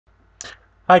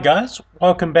Hi guys,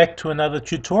 welcome back to another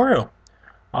tutorial.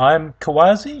 I'm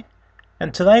Kawazi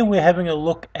and today we're having a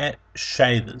look at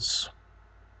shaders.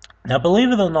 Now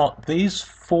believe it or not, these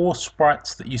four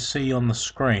sprites that you see on the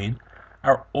screen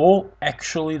are all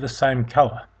actually the same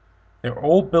color. They're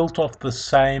all built off the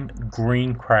same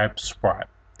green crab sprite.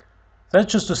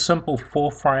 That's just a simple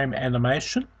 4-frame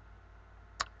animation.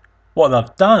 What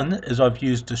I've done is I've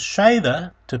used a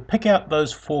shader to pick out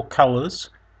those four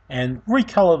colors and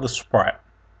recolor the sprite.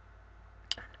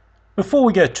 Before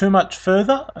we go too much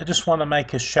further, I just want to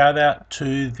make a shout out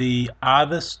to the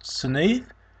artist Sunith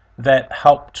that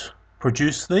helped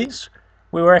produce these.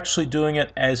 We were actually doing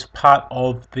it as part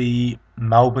of the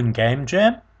Melbourne Game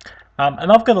Jam.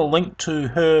 And I've got a link to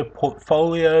her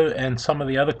portfolio and some of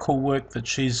the other cool work that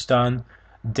she's done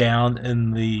down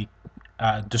in the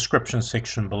description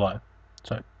section below.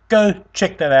 So go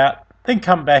check that out, then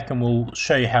come back and we'll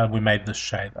show you how we made this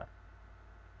shader.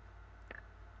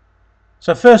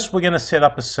 So first we're going to set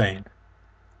up a scene.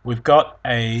 We've got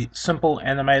a simple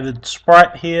animated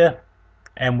sprite here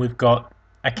and we've got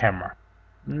a camera.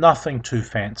 Nothing too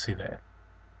fancy there.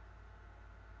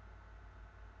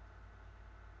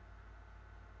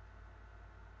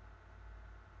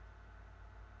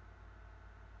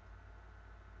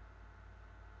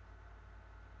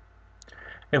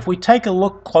 If we take a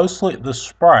look closely at the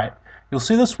sprite, you'll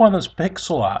see this one is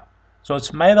pixel art. So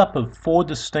it's made up of 4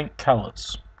 distinct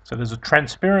colors. So there's a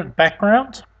transparent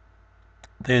background,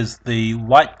 there's the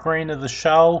light green of the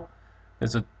shell,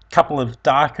 there's a couple of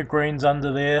darker greens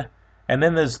under there, and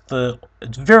then there's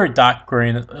it's very dark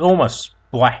green, almost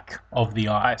black of the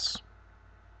eyes.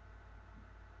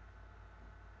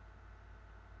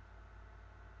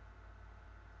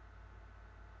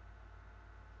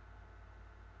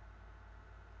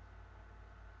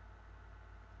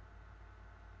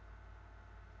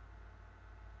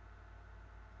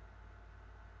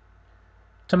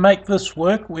 To make this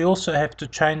work, we also have to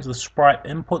change the sprite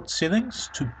input settings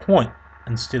to point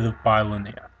instead of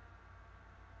bilinear.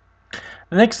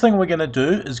 The next thing we're going to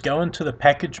do is go into the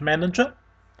package manager.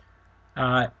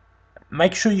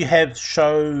 Make sure you have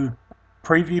show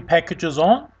preview packages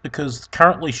on because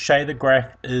currently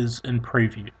Shadergraph is in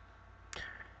preview.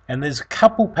 And there's a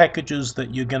couple packages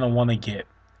that you're going to want to get.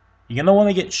 You're going to want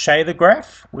to get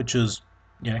Shadergraph, which is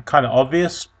kind of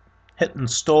obvious. Hit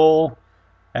install.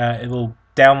 It'll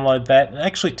download that. It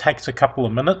actually takes a couple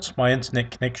of minutes. My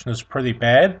internet connection is pretty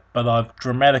bad, but I've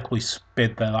dramatically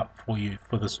sped that up for you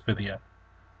for this video.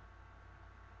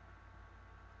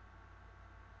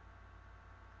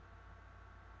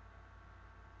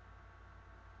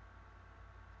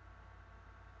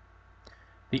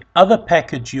 The other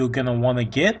package you're going to want to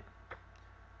get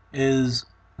is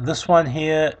this one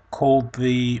here called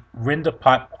the Render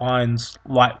Pipelines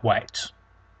Lightweight.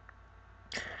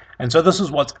 And so this is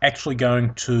what's actually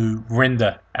going to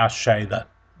render our shader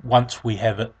once we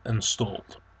have it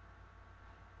installed.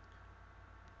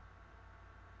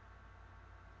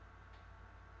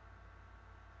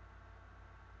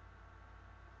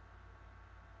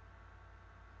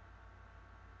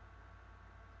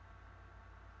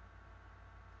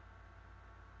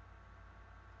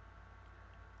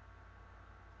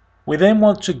 We then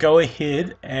want to go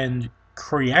ahead and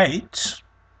create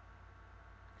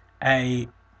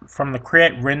from the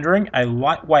create rendering, a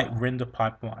lightweight render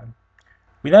pipeline.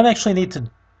 We don't actually need to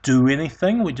do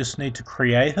anything, we just need to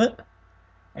create it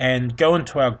and go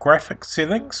into our graphics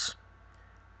settings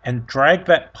and drag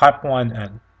that pipeline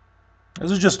in. This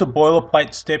is just a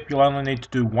boilerplate step you'll only need to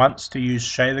do once to use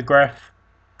Shadergraph.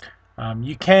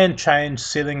 You can change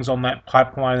settings on that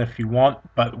pipeline if you want,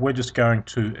 but we're just going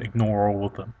to ignore all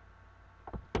of them.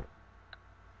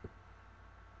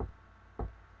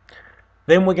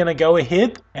 Then we're going to go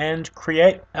ahead and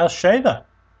create our shader.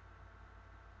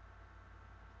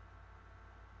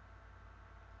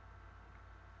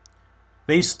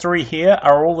 These 3 here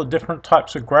are all the different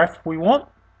types of graph we want.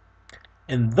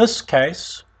 In this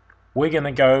case, we're going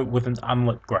to go with an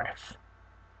unlit graph.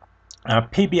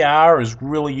 PBR is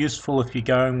really useful if you're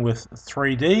going with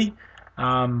 3D,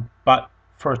 but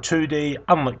for a 2D,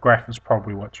 unlit graph is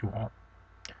probably what you want.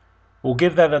 We'll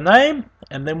give that a name,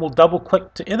 and then we'll double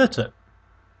click to edit it.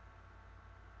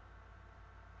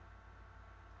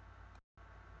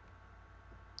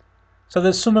 So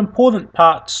there's some important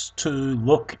parts to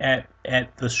look at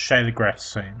this Shadergraph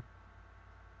scene.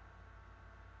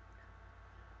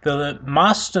 The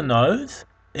master node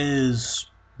is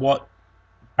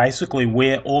basically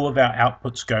where all of our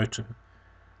outputs go to.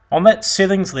 On that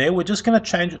settings there, we're just going to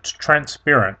change it to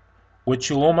transparent, which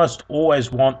you'll almost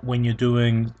always want when you're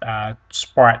doing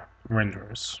sprite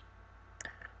renderers.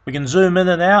 We can zoom in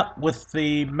and out with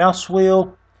the mouse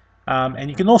wheel, And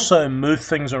you can also move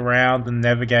things around and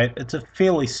navigate. It's a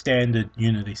fairly standard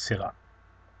Unity setup.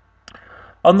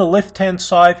 On the left hand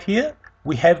side here,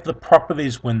 we have the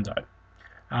properties window.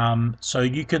 So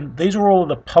these are all of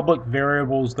the public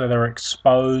variables that are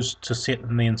exposed to set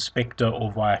in the inspector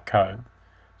or via code.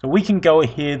 So we can go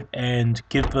ahead and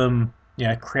give them,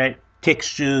 create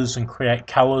textures and create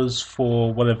colors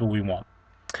for whatever we want.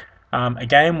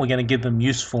 Again, we're going to give them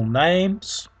useful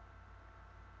names.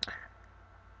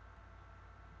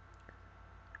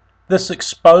 This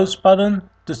expose button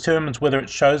determines whether it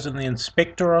shows in the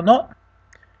inspector or not.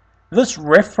 This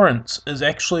reference is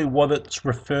actually what it's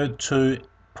referred to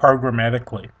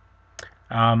programmatically.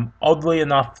 Oddly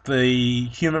enough, the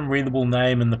human readable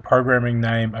name and the programming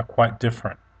name are quite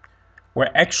different.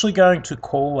 We're actually going to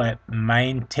call that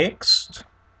main text.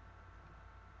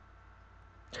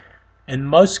 In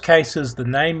most cases, the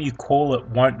name you call it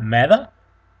won't matter,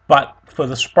 but for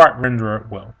the sprite renderer it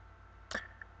will.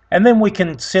 And then we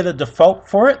can set a default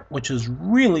for it, which is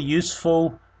really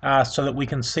useful so that we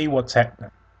can see what's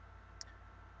happening.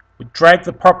 We drag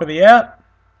the property out,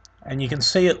 and you can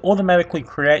see it automatically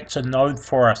creates a node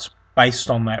for us based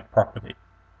on that property.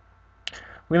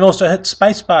 We can also hit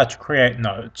spacebar to create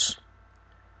nodes.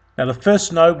 Now the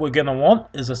first node we're going to want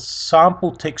is a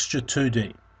sample texture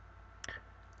 2D.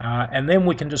 And then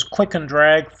we can just click and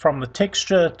drag from the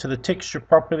texture to the texture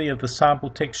property of the sample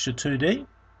texture 2D.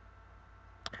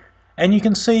 And you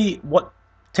can see what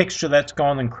texture that's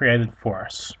gone and created for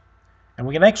us. And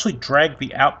we can actually drag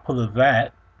the output of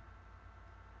that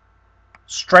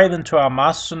straight into our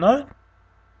master node.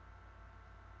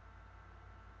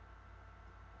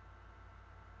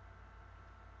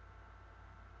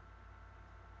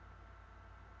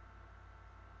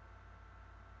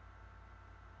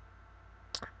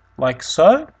 Like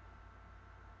so.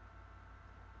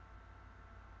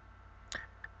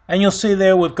 And you'll see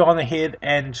there we've gone ahead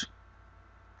and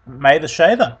made a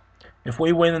shader. If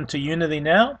we went into Unity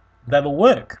now, that'll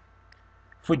work.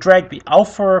 If we drag the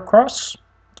alpha across,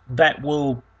 that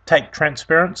will take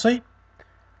transparency,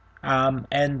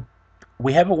 and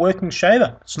we have a working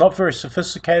shader. It's not very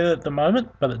sophisticated at the moment,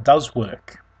 but it does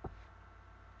work.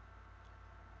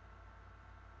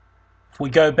 If we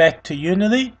go back to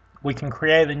Unity, we can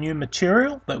create a new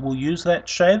material that will use that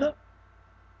shader.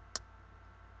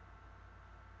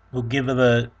 We'll give it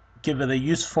a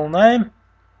useful name.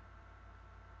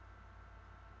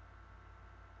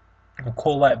 We'll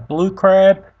call that blue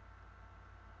crab.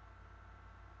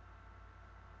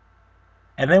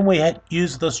 And then we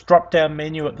use this drop down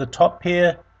menu at the top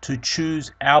here to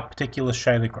choose our particular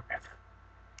shader graph.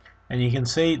 And you can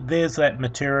see there's that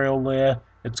material there.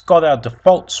 It's got our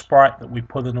default sprite that we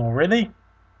put in already.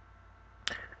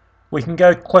 We can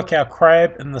go click our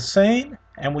crab in the scene,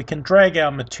 and we can drag our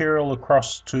material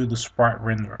across to the sprite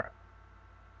renderer.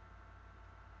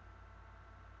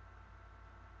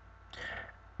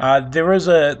 There is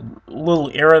a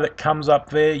little error that comes up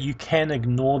there. You can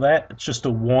ignore that. It's just a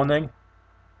warning.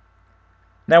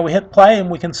 Now we hit play and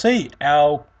we can see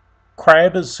our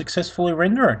crab is successfully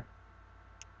rendering.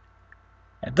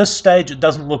 At this stage it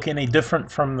doesn't look any different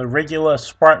from the regular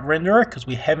sprite renderer because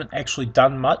we haven't actually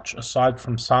done much aside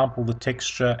from sample the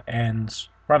texture and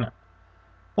run it.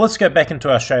 Let's go back into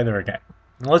our shader again.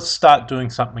 Let's start doing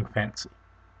something fancy.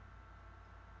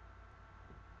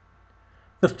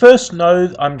 The first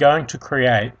node I'm going to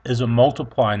create is a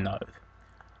multiply node.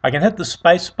 I can hit the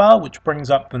spacebar, which brings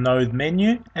up the node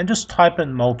menu, and just type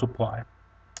in multiply.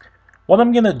 What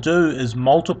I'm going to do is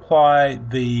multiply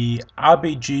the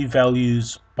RBG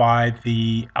values by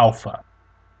the alpha.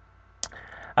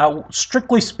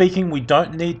 Strictly speaking, we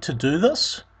don't need to do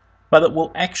this, but it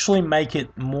will actually make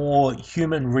it more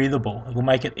human readable. It will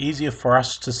make it easier for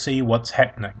us to see what's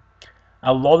happening.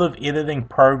 A lot of editing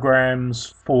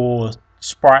programs for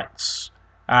sprites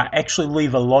actually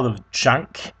leave a lot of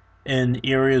junk in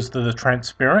areas that are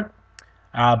transparent.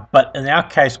 But in our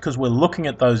case, because we're looking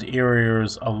at those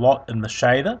areas a lot in the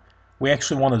shader, we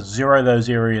actually want to zero those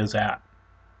areas out.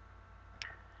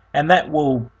 And that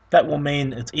will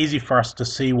mean it's easy for us to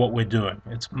see what we're doing.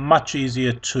 It's much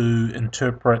easier to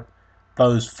interpret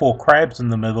those 4 crabs in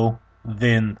the middle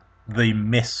than the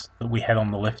mess that we had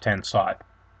on the left-hand side.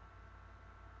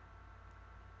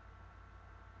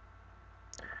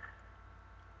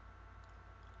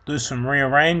 Do some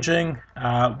rearranging.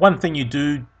 One thing you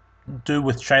do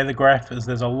with Shadergraph is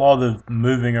there's a lot of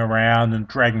moving around and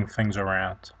dragging things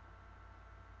around.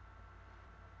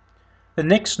 The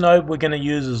next node we're going to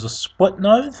use is a split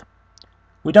node.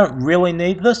 We don't really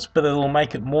need this, but it'll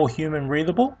make it more human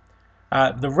readable.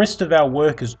 The rest of our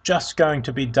work is just going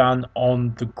to be done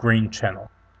on the green channel,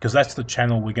 because that's the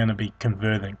channel we're going to be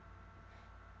converting.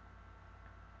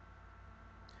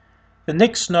 The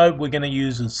next node we're going to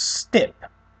use is step.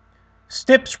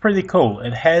 Step's pretty cool.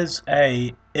 It has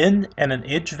a in and an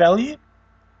edge value.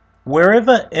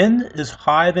 Wherever in is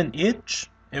higher than edge,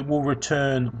 it will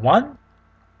return 1.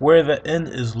 Wherever in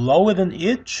is lower than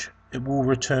edge, it will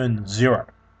return 0.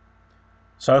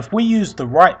 So if we use the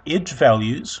right edge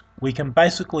values, we can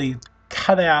basically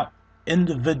cut out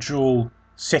individual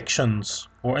sections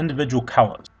or individual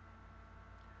colors.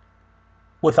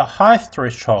 With a high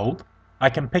threshold, I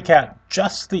can pick out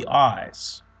just the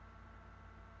eyes.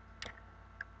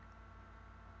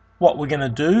 What we're going to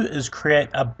do is create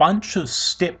a bunch of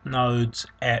step nodes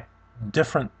at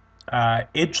different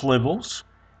edge levels,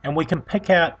 and we can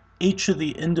pick out each of the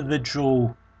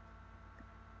individual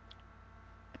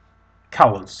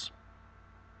colors.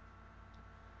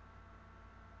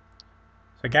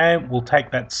 So again, we'll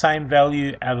take that same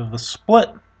value out of the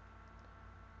split,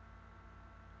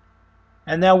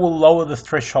 and now we'll lower the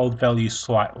threshold value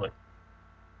slightly.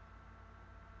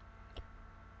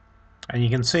 And you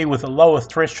can see with a lower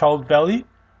threshold value,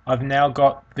 I've now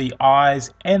got the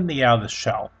eyes and the outer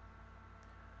shell.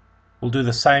 We'll do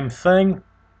the same thing,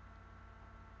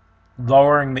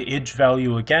 lowering the edge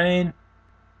value again.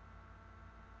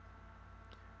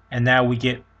 And now we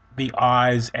get the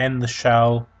eyes and the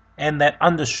shell and that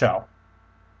undershell.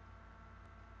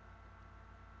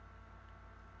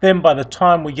 Then by the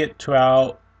time we get to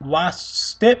our last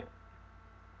step,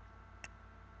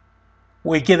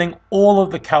 we're getting all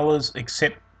of the colors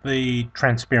except the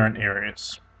transparent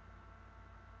areas.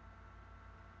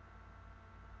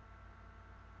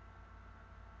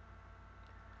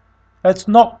 That's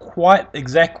not quite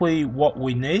exactly what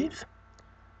we need,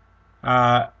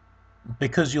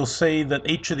 because you'll see that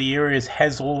each of the areas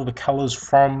has all of the colors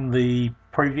from the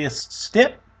previous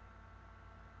step.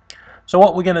 So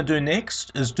what we're going to do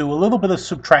next is do a little bit of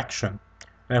subtraction.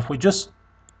 And if we just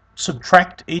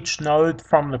subtract each node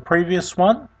from the previous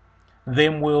one,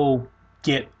 then we'll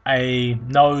get a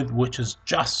node which is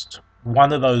just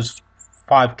one of those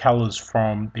 5 colors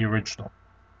from the original.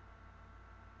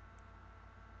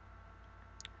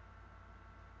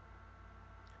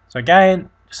 So again,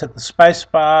 just hit the space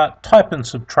bar, type in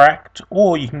subtract,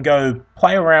 or you can go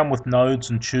play around with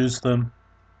nodes and choose them.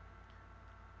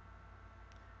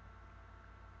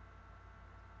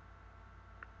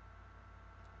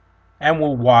 And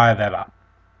we'll wire that up.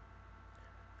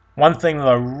 One thing that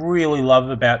I really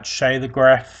love about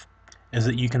Shadergraph is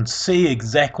that you can see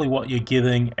exactly what you're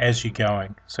getting as you're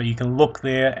going. So you can look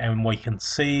there and we can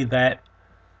see that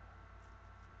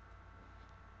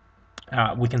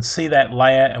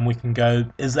layer, and we can go,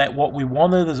 is that what we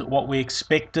wanted? Is it what we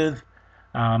expected?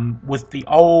 With the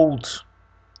old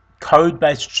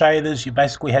code-based shaders, you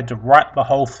basically had to write the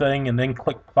whole thing and then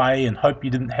click play and hope you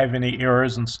didn't have any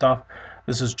errors and stuff.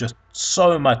 This is just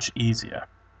so much easier.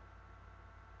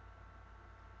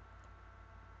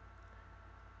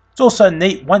 It's also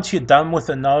neat, once you're done with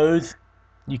a node,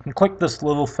 you can click this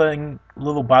little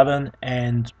button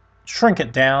and shrink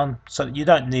it down so that you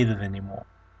don't need it anymore.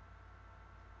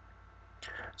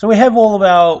 So we have all of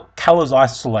our colors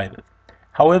isolated.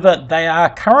 However, they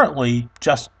are currently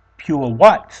just pure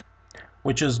white,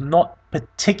 which is not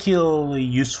particularly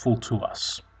useful to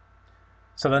us.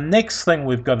 So the next thing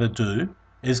we've got to do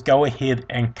is go ahead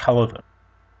and color them.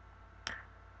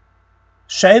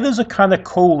 Shaders are kind of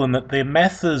cool in that their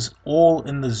math is all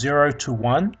in the 0 to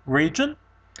 1 region,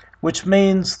 which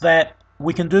means that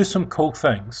we can do some cool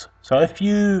things. So if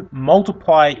you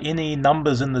multiply any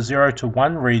numbers in the 0 to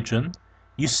 1 region,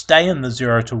 you stay in the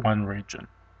 0 to 1 region.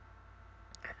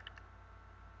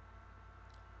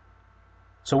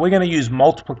 So we're going to use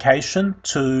multiplication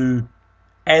to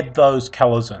add those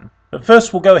colors in. But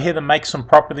first we'll go ahead and make some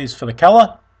properties for the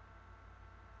color.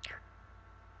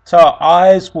 So our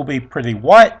eyes will be pretty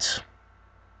white.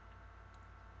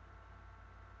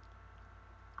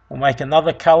 We'll make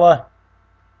another color.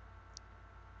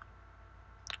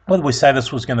 What did we say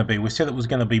this was going to be? We said it was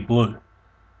going to be blue.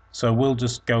 So we'll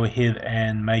just go ahead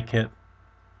and make it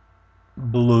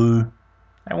blue.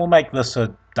 And we'll make this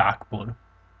a dark blue.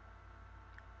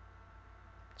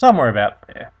 Somewhere about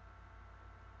there.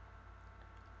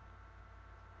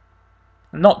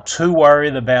 I'm not too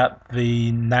worried about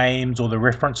the names or the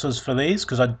references for these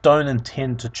because I don't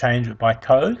intend to change it by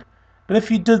code. But if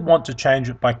you did want to change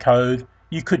it by code,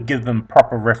 you could give them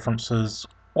proper references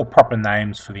or proper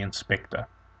names for the inspector.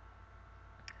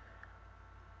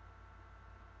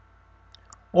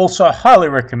 Also, I highly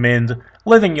recommend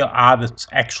letting your artists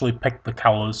actually pick the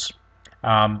colors.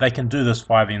 They can do this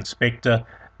via the inspector.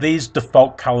 These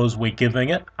default colors we're giving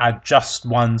it are just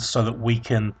ones so that we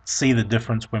can see the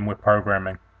difference when we're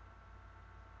programming.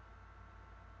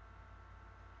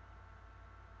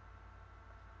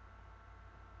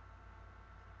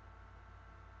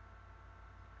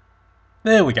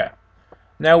 There we go.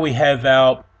 Now we have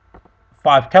our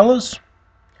 5 colors.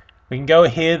 We can go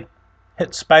ahead,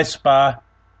 hit spacebar,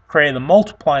 create a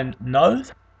multiply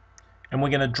node, and we're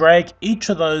going to drag each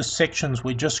of those sections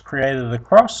we just created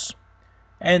across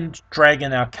and drag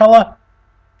in our color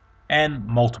and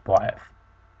multiply it.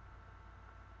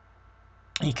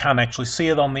 You can't actually see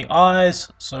it on the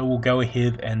eyes, so we'll go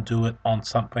ahead and do it on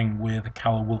something where the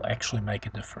color will actually make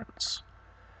a difference.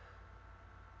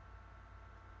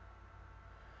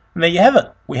 And there you have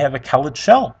it. We have a colored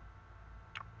shell.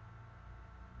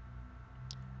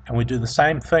 And we do the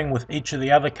same thing with each of the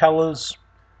other colors.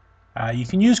 You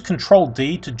can use Control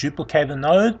D to duplicate a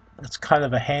node. It's kind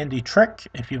of a handy trick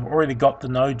if you've already got the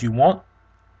node you want.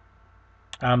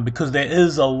 Because there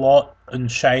is a lot in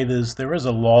shaders, there is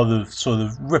a lot of sort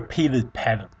of repeated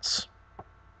patterns.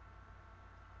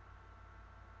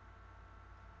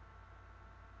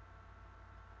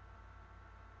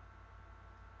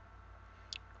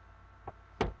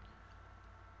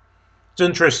 It's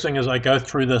interesting as I go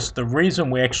through this, the reason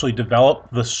we actually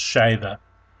developed this shader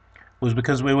was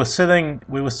because we were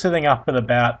sitting up at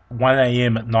about 1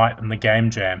 AM at night in the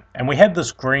game jam, and we had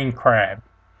this green crab,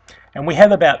 and we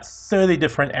had about 30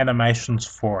 different animations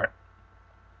for it.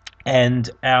 And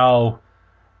our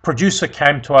producer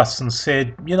came to us and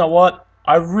said, you know what,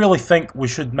 I really think we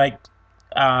should make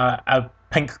a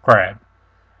pink crab.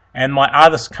 And my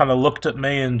artist kind of looked at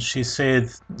me and she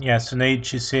said, yeah, Sunid,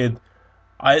 she said,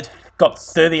 I've got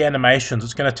 30 animations,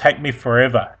 it's going to take me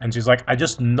forever. And she's like, I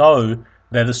just know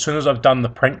that as soon as I've done the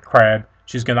print crab,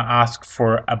 she's going to ask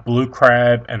for a blue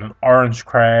crab and an orange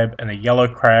crab and a yellow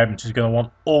crab, and she's going to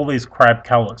want all these crab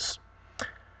colors.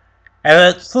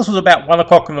 And this was about 1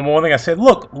 o'clock in the morning. I said,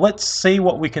 look, let's see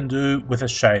what we can do with a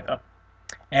shader.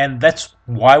 And that's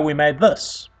why we made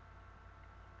this.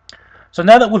 So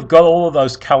now that we've got all of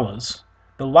those colors,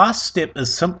 the last step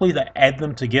is simply to add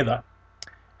them together.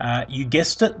 You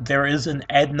guessed it, there is an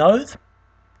add node.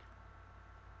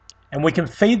 And we can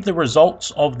feed the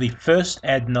results of the first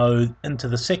add node into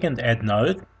the second add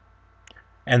node,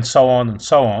 and so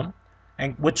on,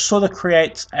 and which sort of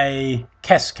creates a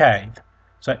cascade.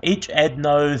 So each add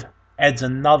node adds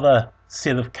another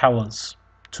set of colors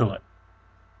to it.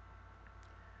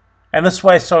 And this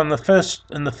way, so in the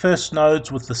first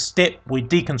nodes with the step, we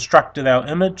deconstructed our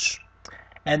image,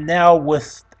 and now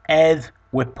with add,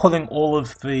 we're putting all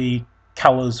of the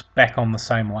colors back on the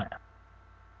same layer.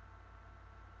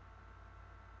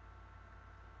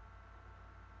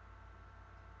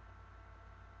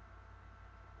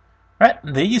 Right,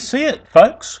 there you see it,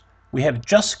 folks. We have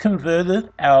just converted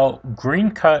our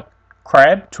green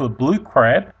crab to a blue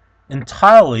crab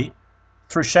entirely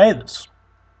through shaders.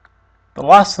 The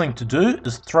last thing to do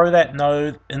is throw that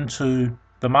node into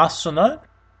the master node.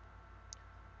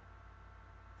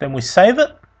 Then we save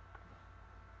it,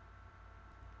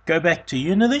 go back to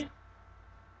Unity,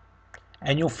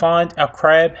 and you'll find our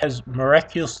crab has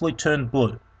miraculously turned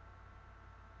blue.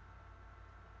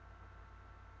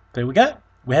 There we go.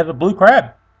 We have a blue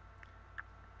crab.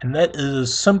 And that is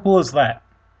as simple as that.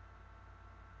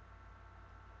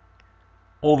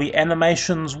 All the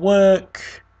animations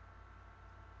work.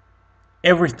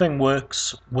 Everything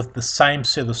works with the same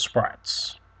set of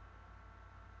sprites.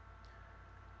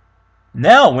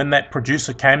 Now, when that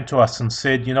producer came to us and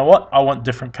said, you know what, I want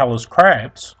different colors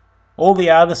crabs, all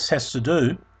the artist has to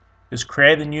do is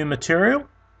create a new material.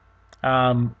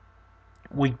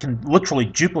 We can literally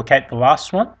duplicate the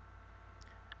last one.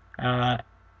 We'll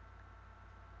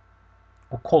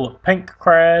call it pink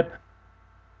crab.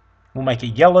 We'll make a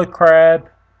yellow crab.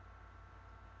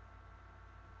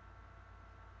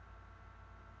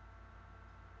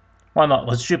 Why not?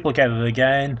 Let's duplicate it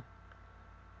again.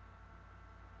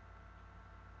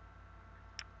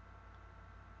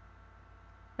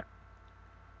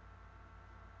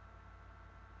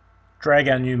 Drag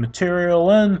our new material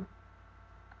in.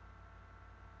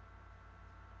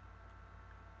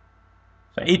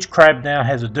 So each crab now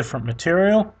has a different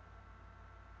material.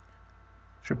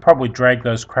 Should probably drag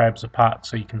those crabs apart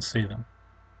so you can see them.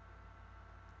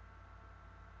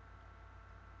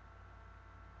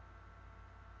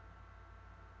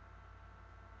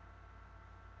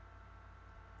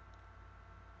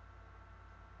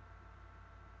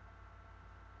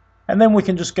 And then we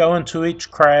can just go into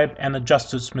each crab and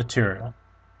adjust its material.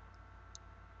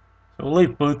 So we'll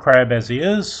leave blue crab as he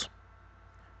is.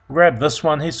 Grab this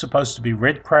one, he's supposed to be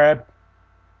red crab.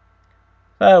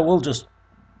 So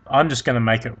I'm just going to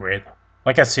make it red.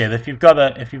 Like I said, if you've got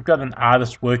an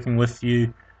artist working with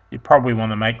you, you probably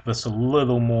want to make this a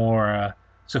little more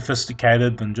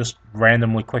sophisticated than just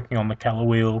randomly clicking on the color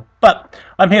wheel. But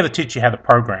I'm here to teach you how to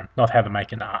program, not how to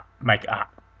make art.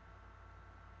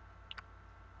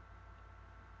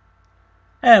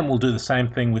 And we'll do the same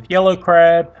thing with yellow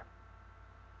crab.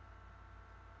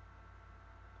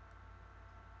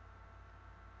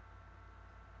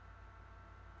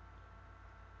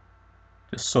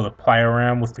 Just sort of play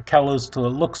around with the colors till it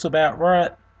looks about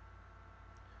right.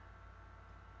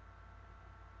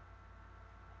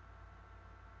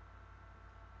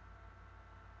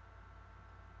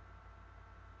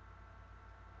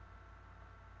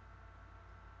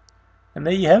 And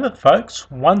there you have it,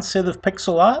 folks. One set of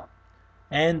pixel art,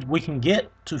 and we can get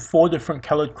to 4 different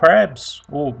colored crabs,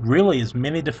 or really as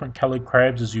many different colored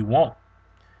crabs as you want.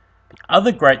 The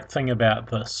other great thing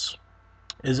about this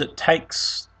is it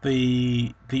takes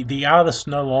the artist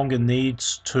no longer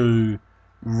needs to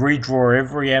redraw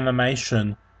every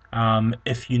animation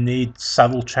if you need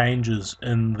subtle changes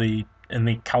in the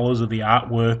colors of the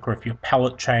artwork, or if your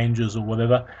palette changes or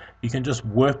whatever. You can just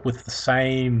work with the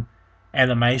same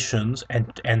animations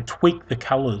and tweak the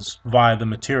colors via the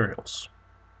materials,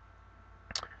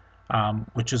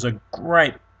 which is a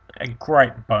great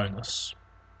bonus.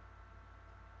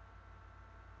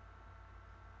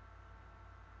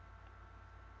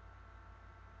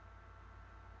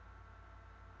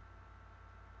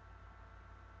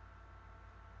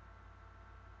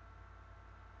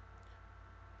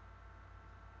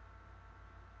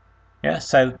 Yeah,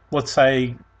 so let's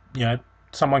say,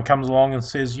 someone comes along and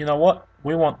says, you know what,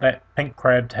 we want that pink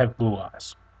crab to have blue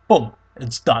eyes. Boom,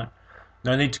 it's done.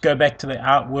 No need to go back to the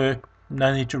artwork,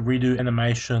 no need to redo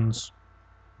animations,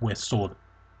 we're sorted.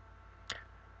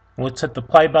 Let's hit the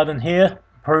play button here,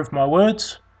 approve my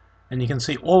words, and you can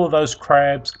see all of those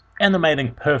crabs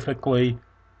animating perfectly.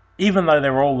 Even though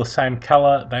they're all the same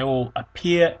color, they all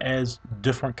appear as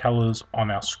different colors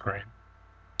on our screen.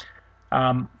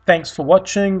 Thanks for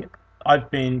watching.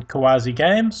 I've been Kawazi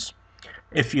Games.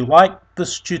 If you like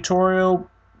this tutorial,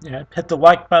 hit the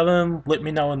like button, let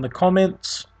me know in the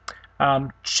comments.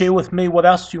 Share with me what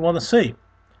else you want to see.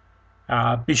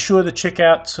 Be sure to check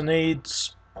out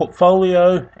Sunid's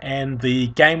portfolio and the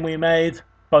game we made.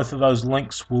 Both of those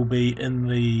links will be in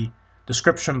the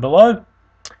description below.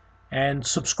 And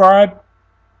subscribe.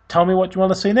 Tell me what you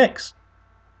want to see next.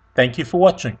 Thank you for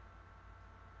watching.